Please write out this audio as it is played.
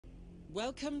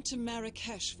Welcome to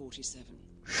Marrakesh, 47.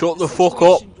 Shut the fuck up.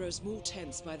 The situation grows more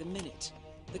tense by the minute.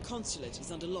 The consulate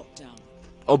is under lockdown.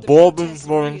 A Bourbon's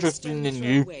more interesting than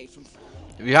you. If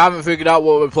you haven't figured out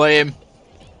what we're playing,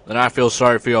 then I feel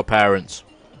sorry for your parents.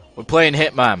 We're playing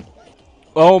Hitman.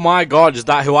 Oh my god, is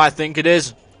that who I think it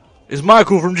is? It's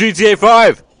Michael from GTA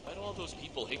 5! Why do all those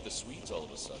people hate the Swedes all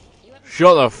of a sudden?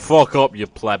 Shut the fuck up, you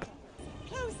pleb.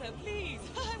 Closer, please.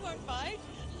 I won't bite.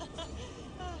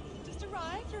 Just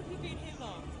arrived, or have you been here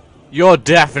long? You're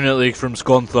definitely from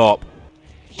Scunthorpe.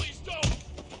 Please don't!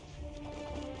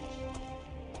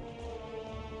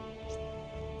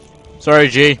 Sorry,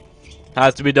 G.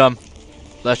 Has to be done.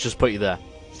 Let's just put you there.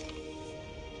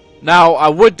 Now, I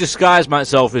would disguise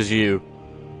myself as you,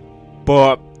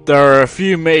 but there are a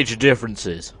few major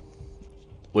differences,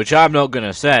 which I'm not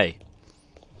gonna say,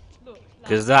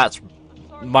 because that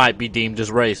might be deemed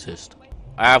as racist.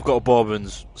 I have got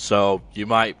Bourbons, so you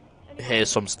might hear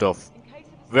some stuff.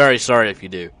 Very sorry if you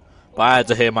do, but I had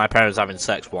to hear my parents having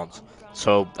sex once,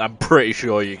 so I'm pretty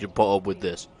sure you can put up with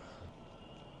this.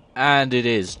 And it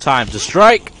is time to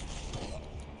strike.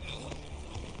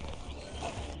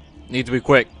 Need to be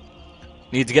quick.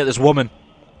 Need to get this woman.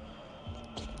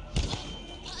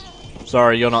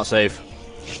 Sorry, you're not safe.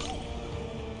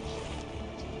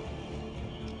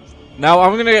 Now,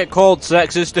 I'm gonna get called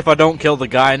sexist if I don't kill the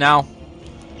guy now.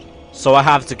 So I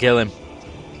have to kill him.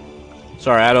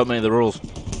 Sorry, I don't make the rules.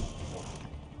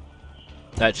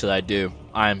 Actually, I do.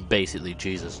 I am basically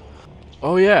Jesus.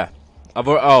 Oh, yeah. I've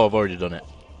already done it.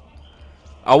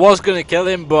 I was gonna kill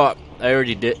him, but I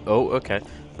already did. Oh, okay.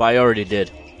 But I already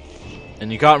did.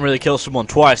 And you can't really kill someone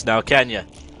twice now, can you?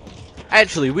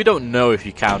 Actually, we don't know if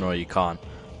you can or you can't.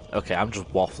 Okay, I'm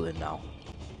just waffling now.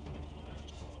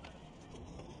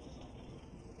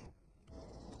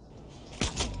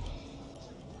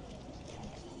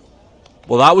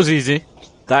 Well, that was easy.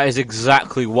 That is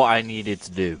exactly what I needed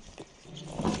to do.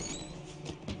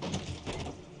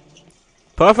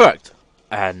 Perfect.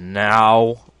 And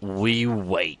now we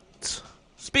wait.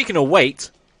 Speaking of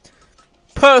wait,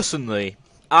 personally,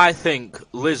 I think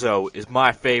Lizzo is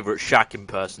my favourite Shaq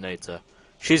impersonator.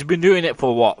 She's been doing it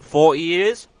for what, 40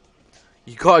 years?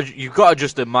 You gotta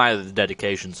just admire the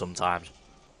dedication sometimes.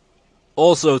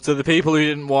 Also, to the people who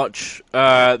didn't watch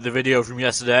the video from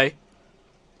yesterday,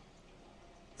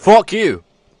 fuck you.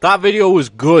 That video was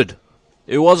good.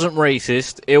 It wasn't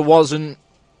racist. It wasn't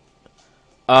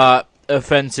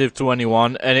offensive to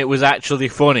anyone, and it was actually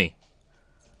funny.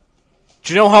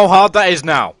 Do you know how hard that is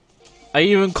now? I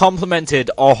even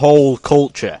complimented a whole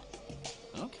culture.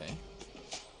 Okay.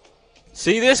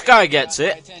 See, this guy gets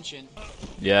it.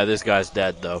 Yeah, this guy's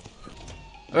dead, though.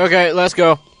 Okay, let's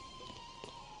go.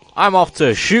 I'm off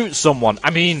to shoot someone.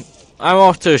 I'm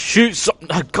off to shoot some...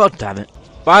 God damn it.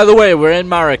 By the way, we're in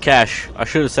Marrakesh. I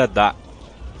should have said that.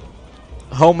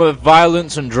 Home of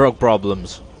violence and drug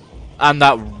problems. And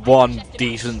that one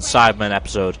decent Sidemen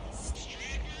episode.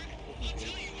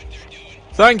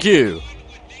 Thank you.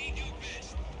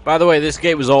 By the way, this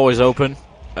gate was always open.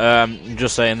 I'm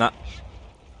just saying that.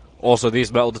 Also,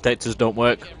 these metal detectors don't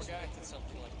work.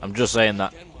 I'm just saying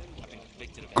that.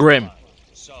 Grim.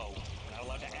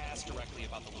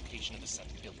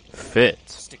 Fit.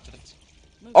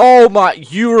 Oh my,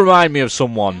 you remind me of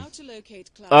someone.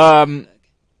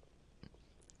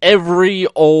 Every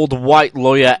old white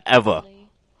lawyer ever.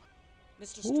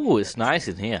 Ooh, it's nice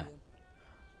in here.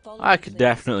 I could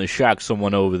definitely shag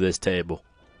someone over this table.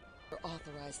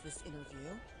 Authorize this interview,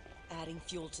 adding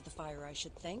fuel to the fire, I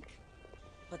should think,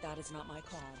 but that is not my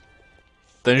call.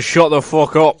 Then shut the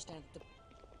fuck up.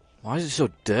 Why is it so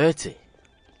dirty?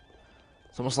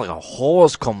 It's almost like a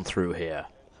whore's come through here.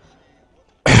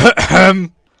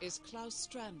 Is Klaus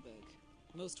Strandberg,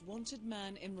 most wanted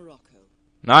man in Morocco.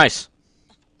 Nice.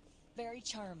 Very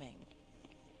charming.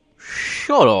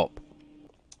 Shut up.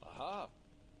 Aha.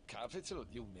 Capital,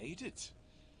 you made it.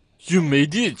 You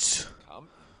made it.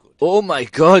 Oh my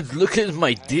god, look at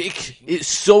my dick. It's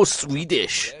so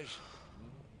Swedish.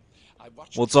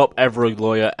 What's up, every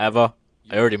lawyer ever?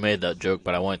 I already made that joke,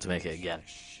 but I wanted to make it again.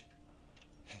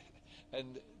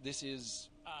 And this is...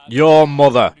 Your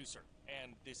mother.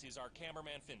 And this is our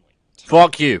cameraman, Finley.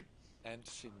 Fuck you. And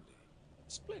Finley.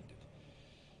 Splendid.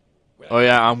 Well, Oh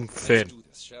yeah, I'm let's Finn. do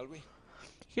this, shall we?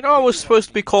 You know I was supposed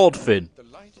to be called Finn, The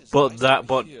light is but nice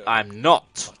over here. I'm not.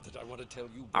 Not that I want to tell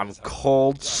you I'm boys how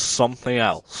called to drive. something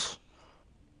else.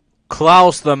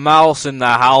 Klaus the mouse in the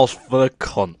house for the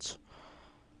cunt.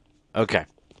 Okay,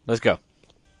 let's go.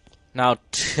 Now,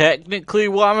 technically,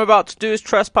 what I'm about to do is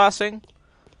trespassing.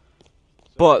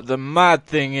 But the mad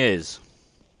thing is,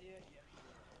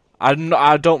 I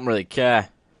don't really care.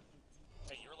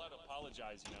 Hey, you're allowed to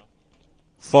apologize, you know.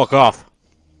 Fuck off.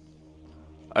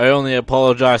 I only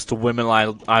apologize to women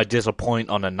I disappoint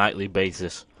on a nightly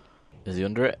basis. Is he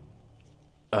under it?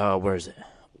 Where is it?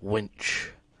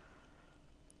 Winch.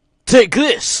 Take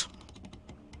this!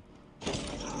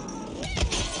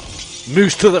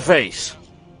 Moose to the face.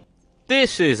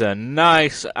 This is a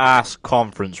nice ass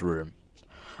conference room.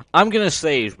 I'm gonna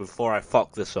save before I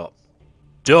fuck this up.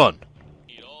 Done.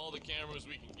 Need all the cameras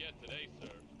we can get today, sir.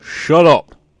 Shut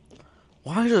up.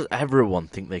 Why does everyone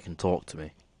think they can talk to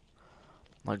me?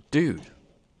 Like, dude,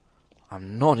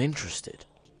 I'm not interested.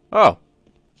 Oh.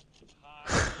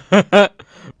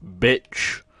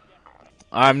 Bitch.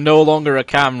 I'm no longer a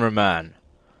cameraman.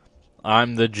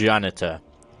 I'm the janitor.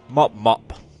 Mop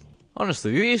mop.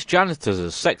 Honestly, these janitors are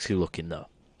sexy looking though.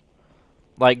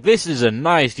 Like, this is a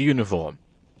nice uniform.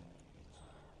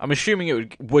 I'm assuming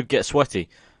it would get sweaty,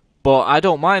 but I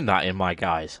don't mind that in my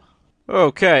guys.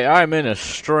 Okay, I'm in a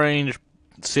strange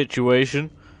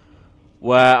situation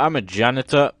where I'm a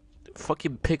janitor.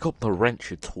 Fucking pick up the wrench,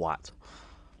 you twat.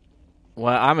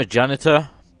 Where I'm a janitor,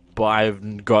 but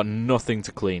I've got nothing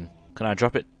to clean. Can I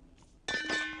drop it?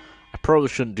 I probably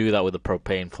shouldn't do that with a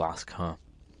propane flask, huh?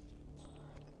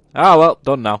 Ah, well,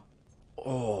 done now.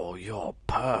 Oh, you're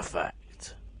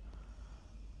perfect.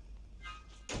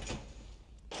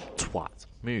 Twat,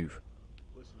 move.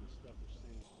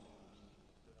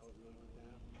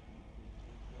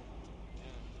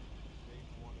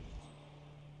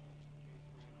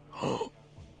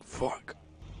 Fuck.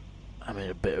 I'm in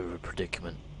a bit of a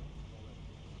predicament.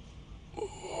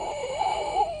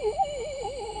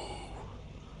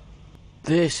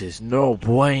 This is no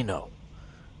bueno.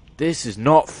 This is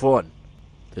not fun.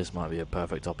 This might be a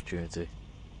perfect opportunity.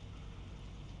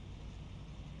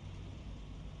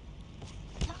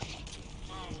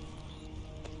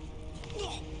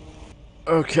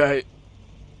 Okay.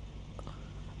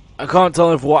 I can't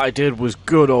tell if what I did was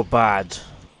good or bad.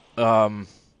 I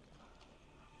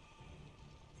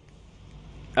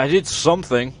did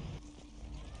something.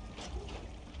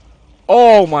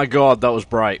 Oh my god, that was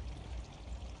bright.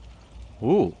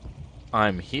 Ooh,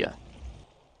 I'm here.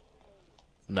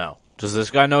 No. Does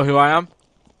this guy know who I am?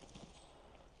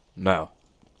 No.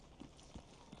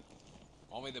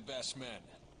 Only the best men.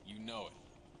 You know it.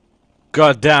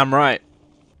 Goddamn right.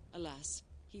 Alas,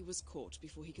 he was caught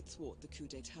before he could thwart the coup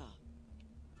d'etat.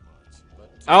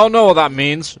 I don't know what that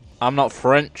means. I'm not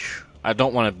French. I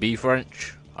don't want to be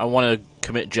French. I want to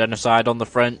commit genocide on the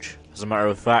French, as a matter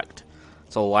of fact.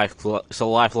 It's a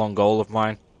lifelong goal of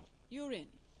mine. You're in.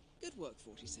 Good work,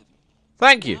 47.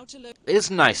 Thank you. Now to lo- It's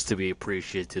nice to be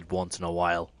appreciated once in a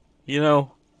while. You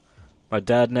know, my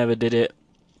dad never did it.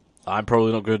 I'm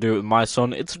probably not going to do it with my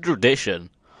son. It's a tradition.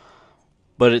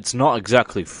 But it's not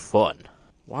exactly fun.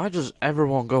 Why does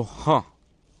everyone go, huh?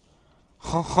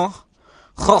 Huh, huh?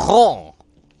 Huh, huh?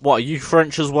 What, are you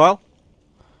French as well?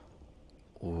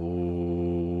 Ooh.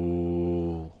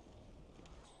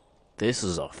 This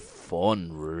is a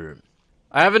fun room.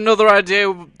 I have another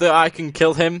idea that I can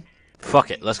kill him. Fuck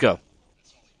it, let's go.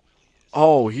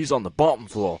 Oh, he's on the bottom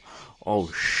floor.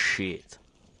 Oh, shit.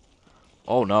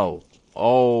 Oh, no.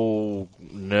 Oh,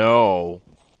 no.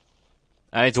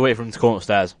 I need to wait for him to come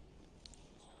upstairs.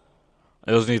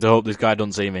 I just need to hope this guy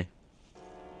doesn't see me.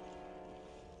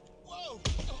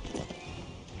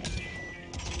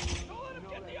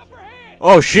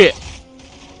 Oh, shit.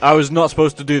 I was not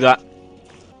supposed to do that.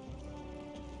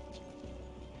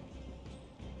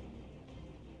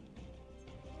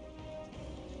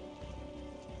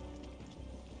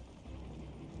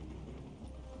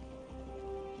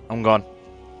 I'm gone.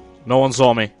 No one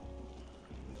saw me.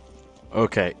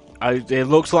 Okay. It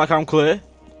looks like I'm clear.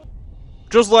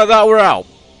 Just like that, we're out.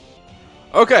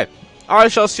 Okay. I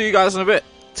shall see you guys in a bit.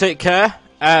 Take care,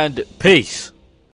 and peace.